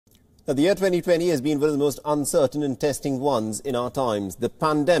Now, the year 2020 has been one of the most uncertain and testing ones in our times. The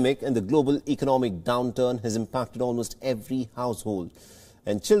pandemic and the global economic downturn has impacted almost every household.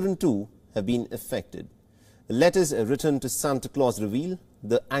 And children too have been affected. The letters written to Santa Claus reveal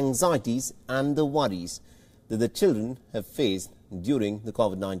the anxieties and the worries that the children have faced during the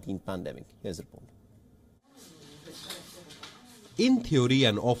COVID-19 pandemic. Here's a report. In theory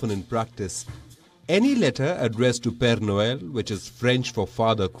and often in practice, any letter addressed to Père Noël, which is French for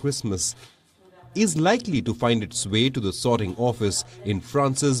Father Christmas, is likely to find its way to the sorting office in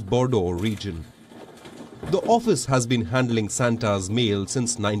France's Bordeaux region. The office has been handling Santa's mail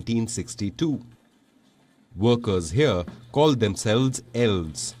since 1962. Workers here call themselves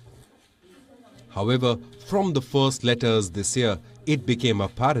elves. However, from the first letters this year, it became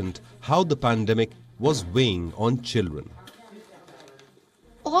apparent how the pandemic was weighing on children.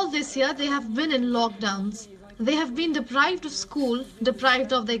 All this year they have been in lockdowns. They have been deprived of school,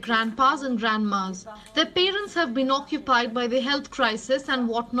 deprived of their grandpas and grandmas. Their parents have been occupied by the health crisis and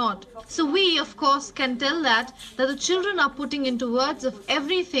whatnot. So we, of course, can tell that the children are putting into words of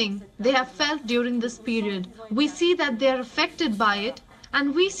everything they have felt during this period. We see that they are affected by it,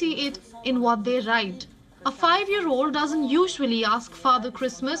 and we see it in what they write. A 5-year-old doesn't usually ask Father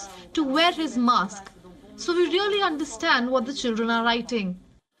Christmas to wear his mask. So we really understand what the children are writing.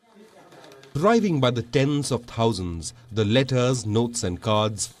 Arriving by the tens of thousands, the letters, notes and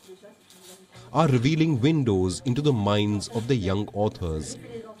cards are revealing windows into the minds of the young authors.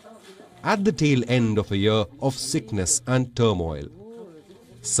 At the tail end of a year of sickness and turmoil,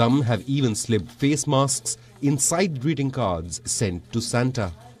 some have even slipped face masks inside greeting cards sent to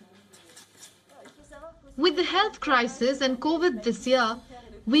Santa. With the health crisis and COVID this year,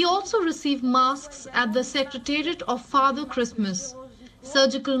 we also receive masks at the Secretariat of Father Christmas.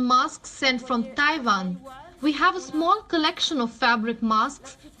 Surgical masks sent from Taiwan. We have a small collection of fabric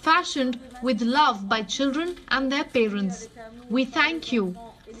masks fashioned with love by children and their parents. We thank you.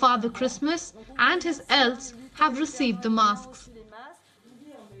 Father Christmas and his elves have received the masks.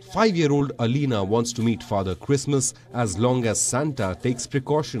 5-year-old Alina wants to meet Father Christmas as long as Santa takes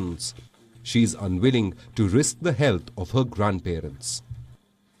precautions. She is unwilling to risk the health of her grandparents.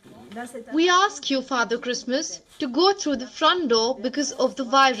 We ask you, Father Christmas, to go through the front door because of the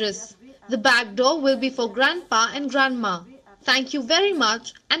virus. The back door will be for Grandpa and Grandma. Thank you very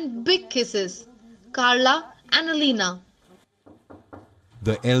much and big kisses. Carla and Alina.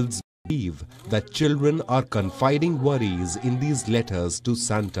 The elves believe that children are confiding worries in these letters to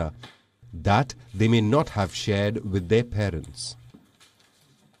Santa that they may not have shared with their parents.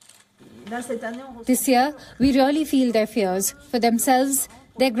 This year, we really feel their fears for themselves,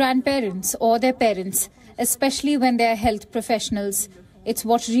 their grandparents or their parents, especially when they are health professionals. It's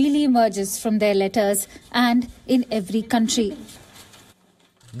what really emerges from their letters and in every country.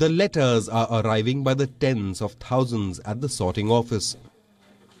 The letters are arriving by the tens of thousands at the sorting office.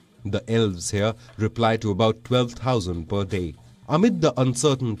 The elves here reply to about 12,000 per day. Amid the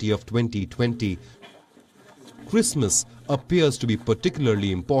uncertainty of 2020, Christmas appears to be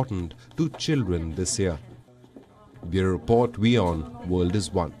particularly important to children this year. Bureau Report, WION, World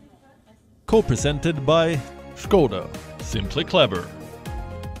is One. Co-presented by Skoda. Simply clever.